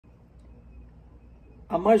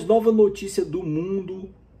A mais nova notícia do mundo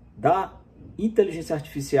da inteligência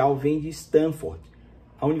artificial vem de Stanford.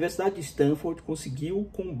 A Universidade de Stanford conseguiu,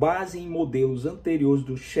 com base em modelos anteriores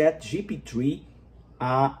do CHAT GP3,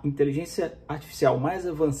 a inteligência artificial mais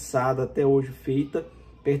avançada até hoje feita,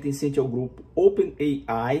 pertencente ao grupo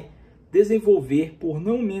OpenAI, desenvolver por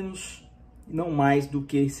não mais do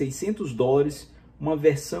que $600 uma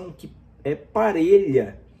versão que é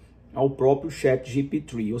parelha ao próprio CHAT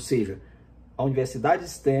GP3, ou seja, a Universidade de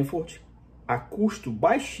Stanford, a custo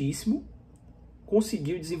baixíssimo,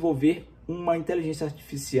 conseguiu desenvolver uma inteligência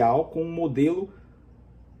artificial com um modelo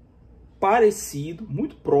parecido,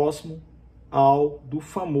 muito próximo ao do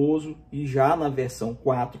famoso e já na versão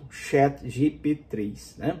 4 CHAT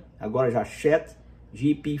GP3, né? Agora já CHAT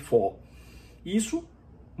GP4. Isso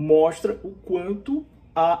mostra o quanto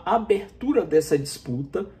a abertura dessa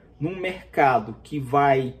disputa num mercado que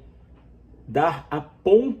vai dar a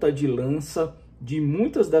ponta de lança de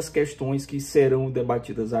muitas das questões que serão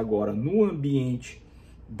debatidas agora no ambiente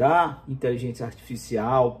da inteligência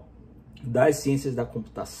artificial, das ciências da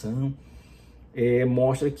computação,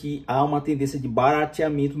 mostra que há uma tendência de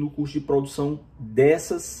barateamento no custo de produção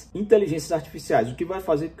dessas inteligências artificiais, o que vai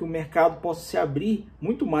fazer com que o mercado possa se abrir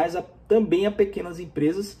muito mais também a pequenas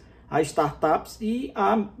empresas, a startups e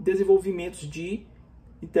a desenvolvimentos de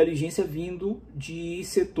inteligência vindo de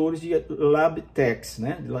setores de lab techs,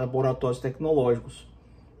 né, de laboratórios tecnológicos,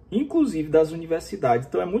 inclusive das universidades.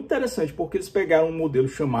 Então é muito interessante porque eles pegaram um modelo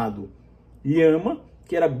chamado Llama,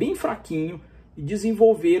 que era bem fraquinho, e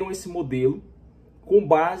desenvolveram esse modelo com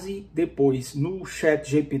base depois no CHAT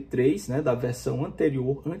GP3, né, da versão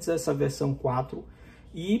anterior, antes dessa versão 4,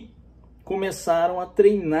 e começaram a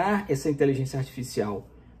treinar essa inteligência artificial.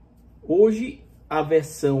 Hoje a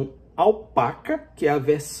versão Alpaca, que é a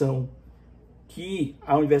versão que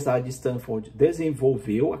a Universidade de Stanford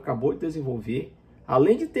desenvolveu, acabou de desenvolver,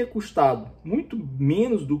 além de ter custado muito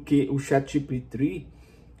menos do que o ChatGP3,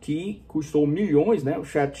 que custou milhões, né? O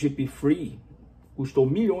ChatGP3 custou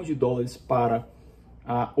 $milhões para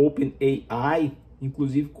a OpenAI,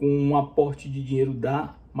 inclusive com um aporte de dinheiro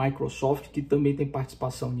da Microsoft, que também tem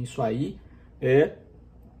participação nisso aí,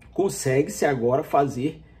 consegue-se agora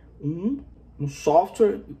fazer um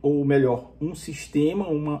software, ou melhor, um sistema,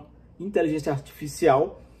 uma inteligência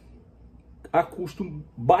artificial a custo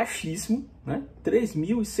baixíssimo, né?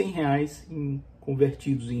 R$3.100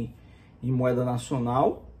 convertidos em moeda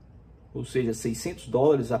nacional, ou seja,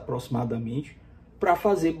 $600 aproximadamente, para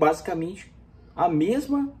fazer basicamente a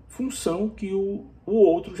mesma função que o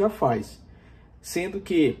outro já faz, sendo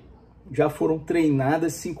que já foram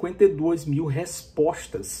treinadas 52 mil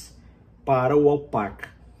respostas para o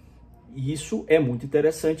Alpaca. E isso é muito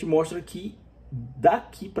interessante, mostra que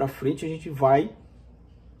daqui para frente a gente vai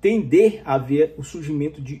tender a ver o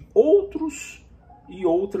surgimento de outros e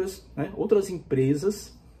outras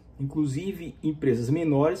empresas, inclusive empresas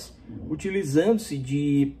menores,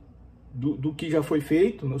 utilizando-se do que já foi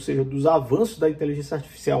feito, ou seja, dos avanços da inteligência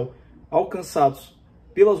artificial alcançados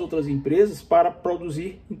pelas outras empresas para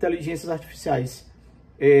produzir inteligências artificiais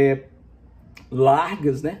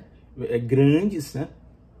largas, né, grandes, né,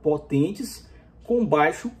 potentes, com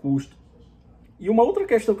baixo custo. E uma outra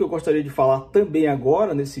questão que eu gostaria de falar também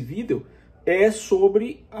agora nesse vídeo é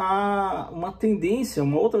sobre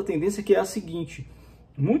uma outra tendência, que é a seguinte: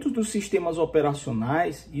 muitos dos sistemas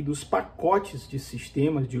operacionais e dos pacotes de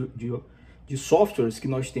sistemas de softwares que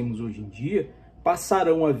nós temos hoje em dia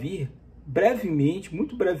passarão a vir brevemente,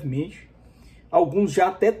 muito brevemente. Alguns já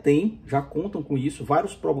até têm, já contam com isso,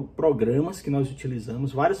 vários programas que nós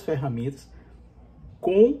utilizamos, várias ferramentas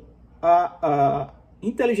com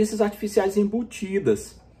inteligências artificiais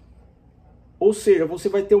embutidas. Ou seja, você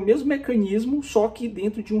vai ter o mesmo mecanismo, só que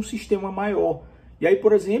dentro de um sistema maior. E aí,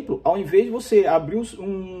 por exemplo, ao invés de você abrir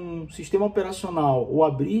um sistema operacional ou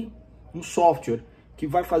abrir um software que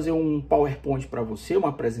vai fazer um PowerPoint para você, uma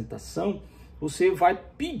apresentação, você vai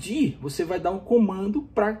dar um comando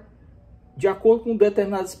para, de acordo com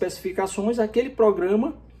determinadas especificações, aquele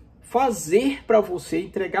programa fazer para você,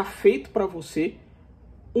 entregar feito para você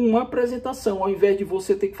uma apresentação, ao invés de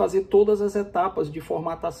você ter que fazer todas as etapas de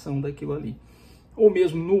formatação daquilo ali. Ou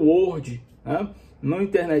mesmo no Word, né? No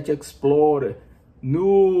Internet Explorer,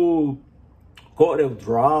 no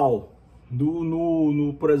CorelDRAW,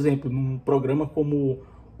 por exemplo, num programa como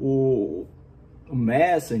o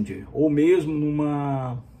Messenger, ou mesmo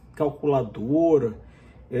numa calculadora,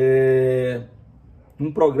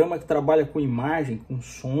 um programa que trabalha com imagem, com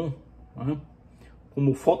som, né?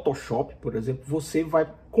 Como o Photoshop, por exemplo, você vai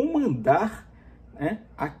comandar, né,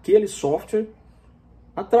 aquele software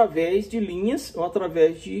através de linhas ou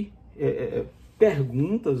através de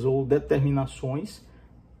perguntas ou determinações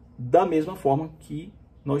da mesma forma que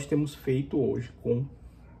nós temos feito hoje com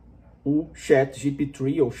o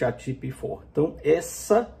ChatGP3 ou ChatGP4. Então,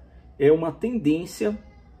 essa é uma tendência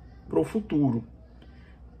para o futuro.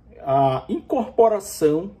 A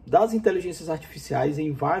incorporação das inteligências artificiais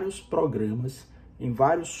em vários programas, em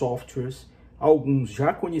vários softwares, alguns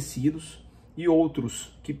já conhecidos e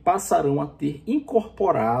outros que passarão a ter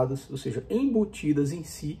incorporadas, ou seja, embutidas em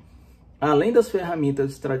si, além das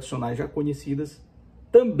ferramentas tradicionais já conhecidas,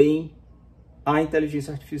 também a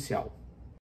inteligência artificial.